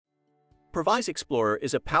PROVIZE Explorer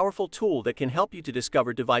is a powerful tool that can help you to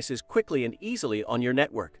discover devices quickly and easily on your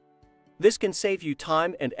network. This can save you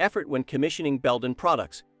time and effort when commissioning Belden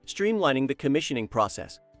products, streamlining the commissioning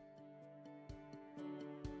process.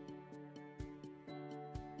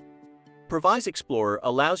 PROVIZE Explorer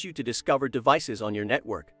allows you to discover devices on your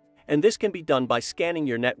network, and this can be done by scanning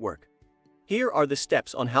your network. Here are the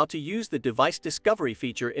steps on how to use the device discovery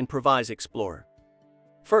feature in PROVIZE Explorer.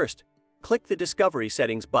 First, click the Discovery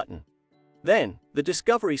Settings button. Then, the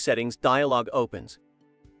Discovery Settings dialog opens.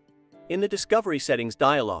 In the Discovery Settings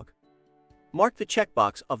dialog, mark the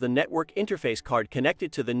checkbox of the network interface card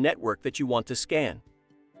connected to the network that you want to scan.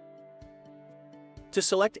 To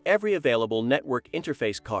select every available network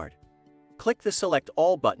interface card, click the Select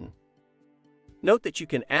All button. Note that you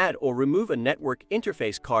can add or remove a network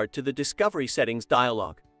interface card to the Discovery Settings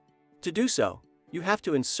dialog. To do so, you have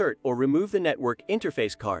to insert or remove the network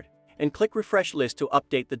interface card and click Refresh List to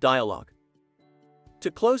update the dialog. To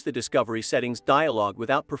close the Discovery Settings dialog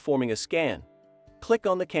without performing a scan, click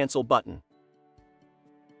on the Cancel button.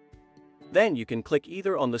 Then you can click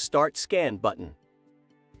either on the Start Scan button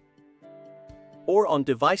or on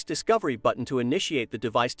Device Discovery button to initiate the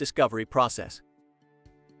device discovery process.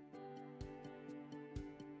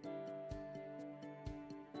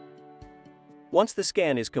 Once the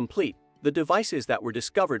scan is complete, the devices that were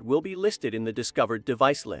discovered will be listed in the Discovered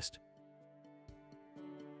Device list.